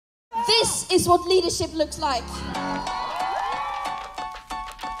This is what leadership looks like.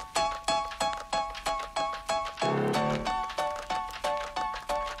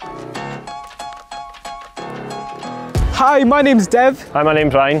 Hi, my name's Dev. Hi, my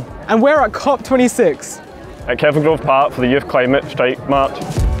name's Ryan. And we're at COP26. At Kevin Grove Park for the Youth Climate Strike March.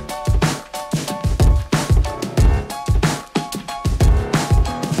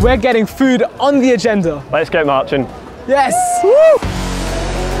 We're getting food on the agenda. Let's get marching. Yes! Woo!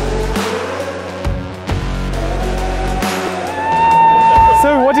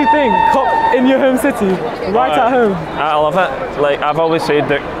 So what do you think? COP in your home city, right at home? I love it. Like, I've always said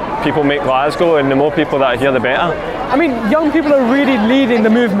that people make Glasgow, and the more people that are here, the better. I mean, young people are really leading the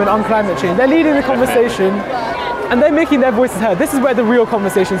movement on climate change. They're leading the conversation and they're making their voices heard. This is where the real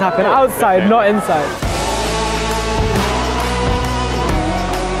conversations happen, outside, not inside.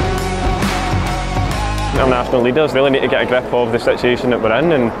 Our national leaders really need to get a grip of the situation that we're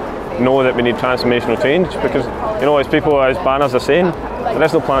in and know that we need transformational change because, you know, as people, as banners are saying, there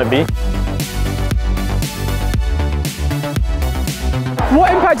is no planet B.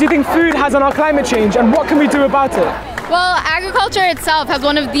 What impact do you think food has on our climate change and what can we do about it? Well, agriculture itself has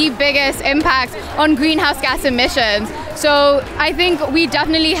one of the biggest impacts on greenhouse gas emissions. So I think we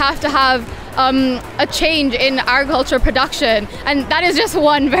definitely have to have a change in agriculture production, and that is just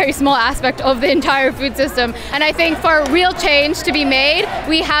one very small aspect of the entire food system. And I think for real change to be made,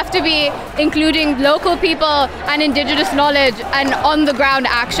 we have to be including local people and indigenous knowledge and on the ground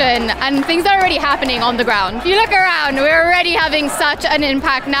action and things that are already happening on the ground. If you look around, we're already having such an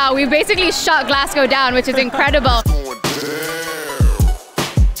impact now. We've basically shut Glasgow down, which is incredible.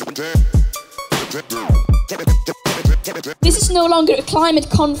 This is no longer a climate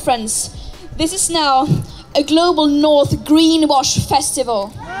conference. This is now a Global North Greenwash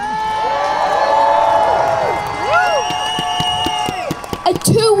Festival. A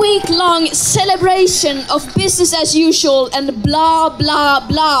 2-week-long celebration of business as usual and blah, blah,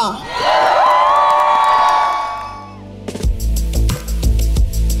 blah.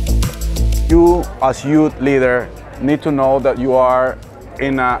 You, as youth leader, need to know that you are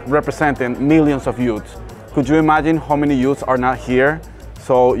representing millions of youths. Could you imagine how many youths are not here?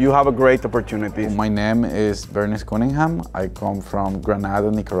 So you have a great opportunity. My name is Bernice Cunningham. I come from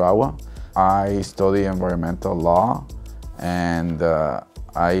Granada, Nicaragua. I study environmental law and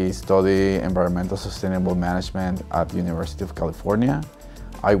I study environmental sustainable management at the University of California.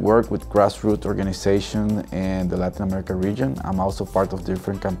 I work with grassroots organizations in the Latin America region. I'm also part of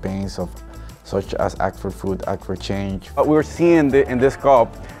different campaigns such as Act4Food, Act4Change. What we're seeing in this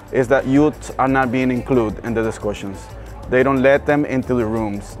COP is that youths are not being included in the discussions. They don't let them into the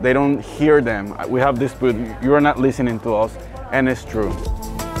rooms. They don't hear them. We have this put, you are not listening to us, and it's true.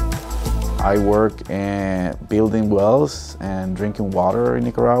 I work in building wells and drinking water in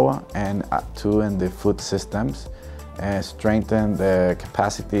Nicaragua, and too in the food systems, and strengthen the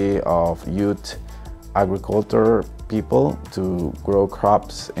capacity of youth agriculture people to grow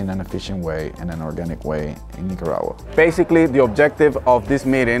crops in an efficient way, in an organic way in Nicaragua. Basically, the objective of this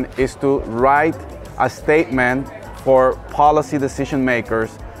meeting is to write a statement for policy decision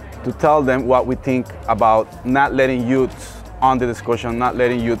makers to tell them what we think about not letting youths on the discussion, not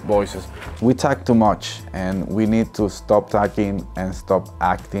letting youth voices. We talk too much and we need to stop talking and stop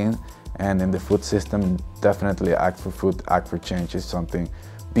acting, and in the food system, definitely Act4Food, Act4Change is something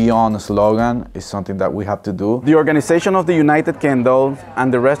beyond a slogan, is something that we have to do. The Organization of the United Kingdom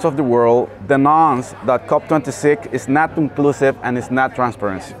and the rest of the world denounce that COP26 is not inclusive and is not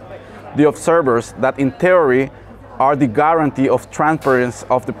transparency. The observers that in theory are the guarantee of transparency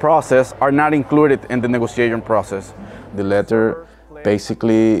of the process are not included in the negotiation process. The letter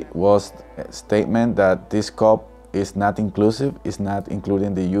basically was a statement that this COP is not inclusive, is not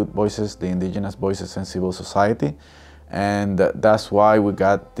including the youth voices, the indigenous voices and civil society. And that's why we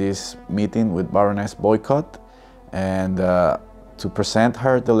got this meeting with Baroness Boycott and to present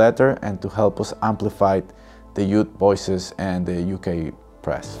her the letter and to help us amplify the youth voices and the UK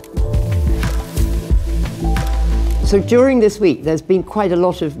press. So during this week, there's been quite a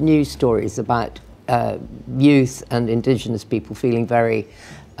lot of news stories about youth and indigenous people feeling very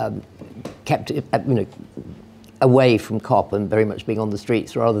kept, away from COP and very much being on the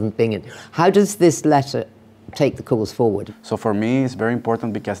streets rather than being in. How does this letter take the cause forward? So for me, it's very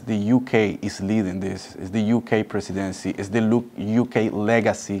important because the UK is leading this. It's the UK presidency, it's the UK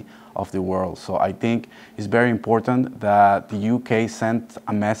legacy of the world. So I think it's very important that the UK sent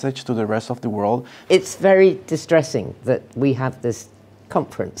a message to the rest of the world. It's very distressing that we have this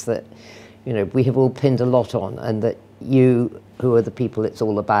conference that, we have all pinned a lot on, and that you, who are the people it's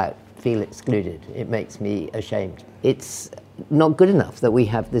all about, feel excluded. It makes me ashamed. It's not good enough that we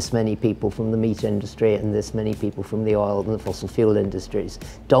have this many people from the meat industry and this many people from the oil and the fossil fuel industries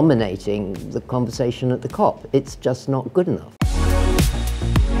dominating the conversation at the COP. It's just not good enough.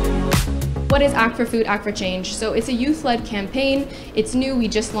 What is Act4Food, Act4Change? So it's a youth-led campaign. It's new, we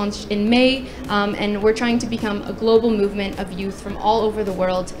just launched in May, and we're trying to become a global movement of youth from all over the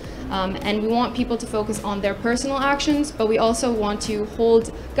world. And we want people to focus on their personal actions, but we also want to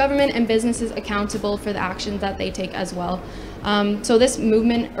hold government and businesses accountable for the actions that they take as well. So this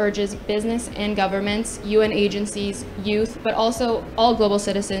movement urges business and governments, UN agencies, youth, but also all global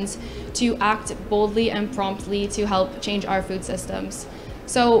citizens to act boldly and promptly to help change our food systems.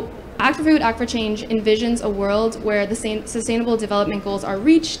 So Act4Food, Act4Change envisions a world where the Sustainable Development Goals are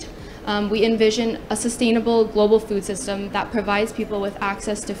reached. We envision a sustainable global food system that provides people with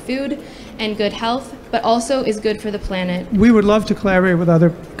access to food and good health, but also is good for the planet. We would love to collaborate with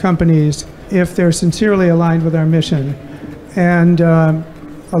other companies if they're sincerely aligned with our mission. And a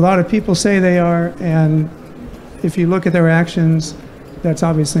lot of people say they are, and if you look at their actions, that's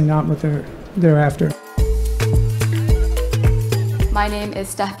obviously not what they're after. My name is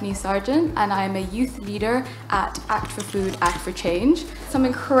Stephanie Sargent and I am a youth leader at Act4Food, Act4Change. Some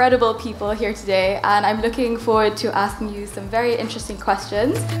incredible people here today and I'm looking forward to asking you some very interesting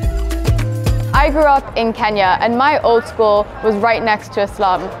questions. I grew up in Kenya and my old school was right next to a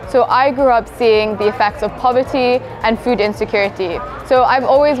slum. So I grew up seeing the effects of poverty and food insecurity. So I've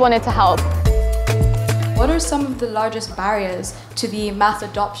always wanted to help. What are some of the largest barriers to the mass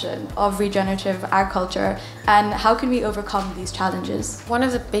adoption of regenerative agriculture and how can we overcome these challenges? One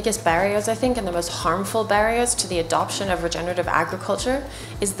of the biggest barriers, I think, and the most harmful barriers to the adoption of regenerative agriculture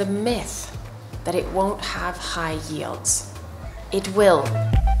is the myth that it won't have high yields. It will.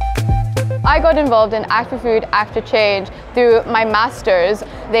 I got involved in Act4Food, Act4Change through my master's.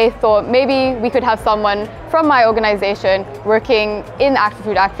 They thought maybe we could have someone from my organization working in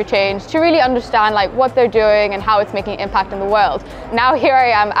Act4Food, Act4Change to really understand what they're doing and how it's making an impact in the world. Now here I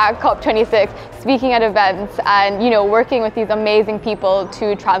am at COP26 speaking at events and working with these amazing people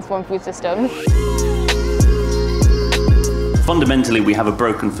to transform food systems. Fundamentally, we have a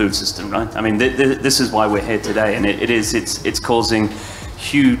broken food system, right? I mean, this is why we're here today, and it's causing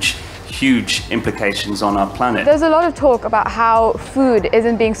huge implications on our planet. There's a lot of talk about how food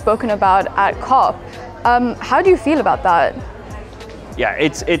isn't being spoken about at COP. How do you feel about that? Yeah,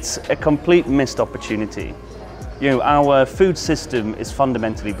 it's a complete missed opportunity. Our food system is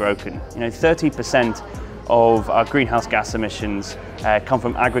fundamentally broken. 30% of our greenhouse gas emissions come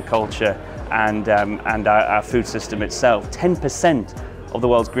from agriculture and our food system itself. 10% of the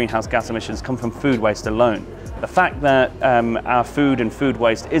world's greenhouse gas emissions come from food waste alone. The fact that our food and food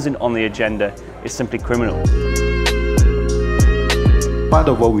waste isn't on the agenda is simply criminal. Part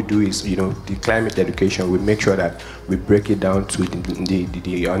of what we do is, the climate education. We make sure that we break it down to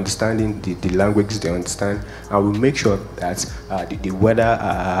the understanding, the languages they understand, and we make sure that the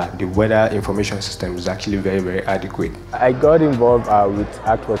weather information system is actually very, very adequate. I got involved with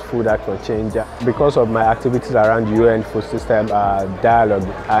Act4Food, Act4Change because of my activities around UN food system dialogue,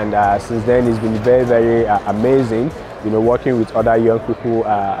 and since then it's been very, very amazing, working with other young people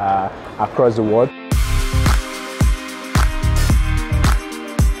across the world.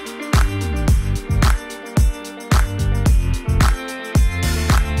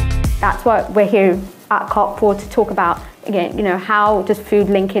 That's what we're here at COP4 to talk about. Again, how does food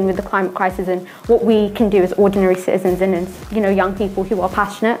link in with the climate crisis and what we can do as ordinary citizens and as, young people who are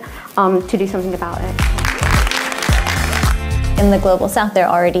passionate to do something about it. In the global south, they're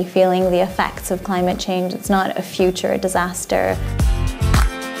already feeling the effects of climate change. It's not a future disaster.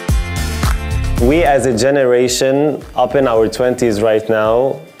 We as a generation up in our 20s right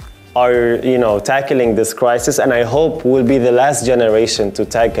now are, tackling this crisis, and I hope we'll be the last generation to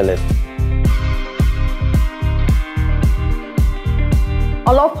tackle it.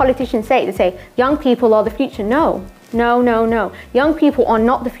 A lot of politicians they say, young people are the future. No. Young people are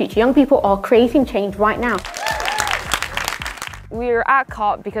not the future. Young people are creating change right now. We're at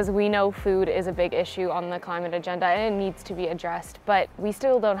COP because we know food is a big issue on the climate agenda and it needs to be addressed, but we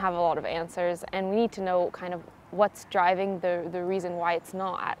still don't have a lot of answers and we need to know kind of what's driving the reason why it's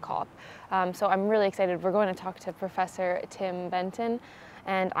not at COP. So I'm really excited. We're going to talk to Professor Tim Benton,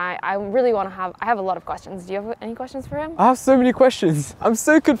 and I really want to I have a lot of questions. Do you have any questions for him? I have so many questions. I'm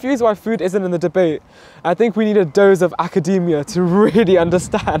so confused why food isn't in the debate. I think we need a dose of academia to really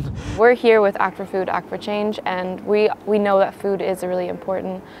understand. We're here with Act4Food, Act4Change, and we know that food is really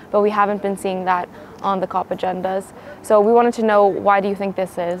important, but we haven't been seeing that on the COP agendas. So we wanted to know, why do you think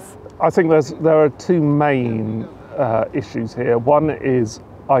this is? I think there are two main issues here. One is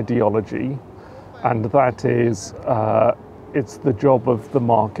ideology, and that is it's the job of the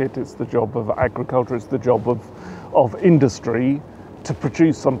market, it's the job of agriculture, it's the job of industry to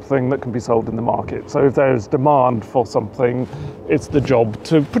produce something that can be sold in the market. So if there's demand for something, it's the job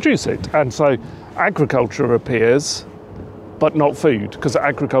to produce it. And so agriculture appears, but not food, because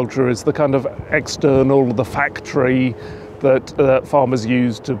agriculture is the kind of external, the factory that farmers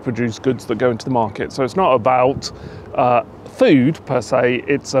use to produce goods that go into the market. So it's not about food per se,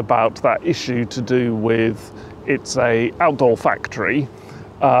 it's about that issue to do with it's a outdoor factory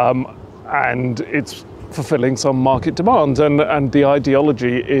and it's fulfilling some market demand. And the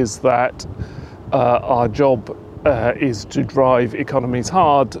ideology is that our job is to drive economies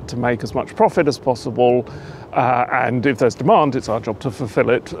hard, to make as much profit as possible, and if there's demand, it's our job to fulfill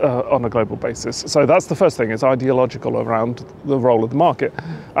it on a global basis. So that's the first thing, it's ideological around the role of the market.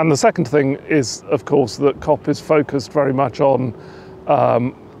 And the second thing is, of course, that COP is focused very much on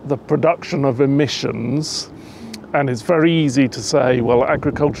the production of emissions. And it's very easy to say, well,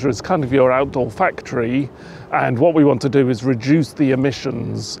 agriculture is kind of your outdoor factory, and what we want to do is reduce the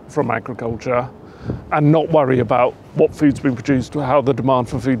emissions from agriculture and not worry about what food's been produced, how the demand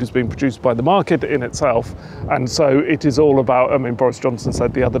for food is being produced by the market in itself. And so it is all about, I mean, Boris Johnson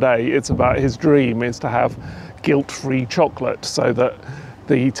said the other day, it's about his dream is to have guilt-free chocolate, so that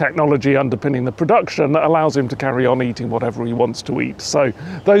the technology underpinning the production allows him to carry on eating whatever he wants to eat. So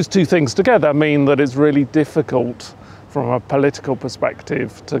those two things together mean that it's really difficult from a political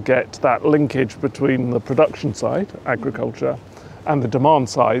perspective to get that linkage between the production side, agriculture, and the demand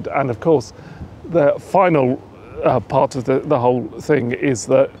side. And of course, the final part of the whole thing is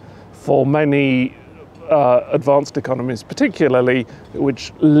that for many advanced economies particularly,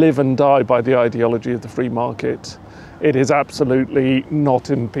 which live and die by the ideology of the free market, it is absolutely not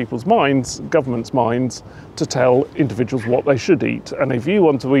in people's minds, governments' minds, to tell individuals what they should eat. And if you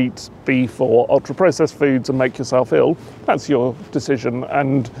want to eat beef or ultra-processed foods and make yourself ill, that's your decision,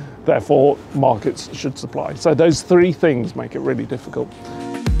 and therefore markets should supply. So those three things make it really difficult.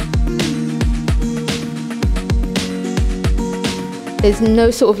 There's no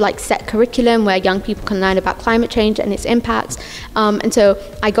sort of like set curriculum where young people can learn about climate change and its impacts. And so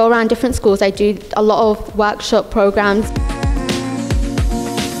I go around different schools, I do a lot of workshop programs.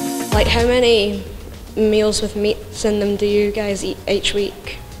 Like, how many meals with meats in them do you guys eat each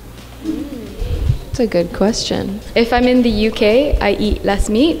week? That's a good question. If I'm in the UK, I eat less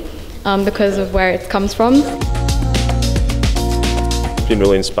meat because of where it comes from. It's been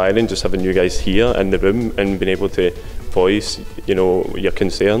really inspiring just having you guys here in the room and being able to voice, you know, your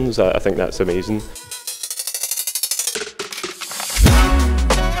concerns. I think that's amazing.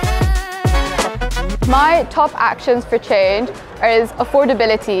 My top actions for change is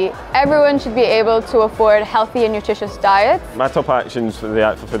affordability. Everyone should be able to afford healthy and nutritious diets. My top actions for the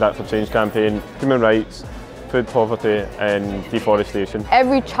Act4Food, Act4Change campaign: human rights, food poverty and deforestation.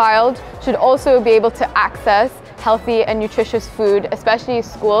 Every child should also be able to access healthy and nutritious food, especially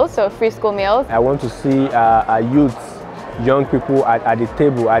schools, so free school meals. I want to see our youth, young people at the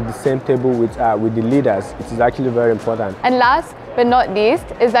table, at the same table with the leaders. It is actually very important. And last but not least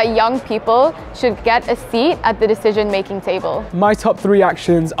is that young people should get a seat at the decision-making table. My top three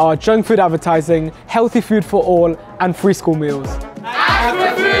actions are junk food advertising, healthy food for all, and free school meals.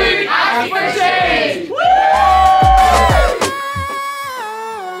 Act4Food, Act4Change!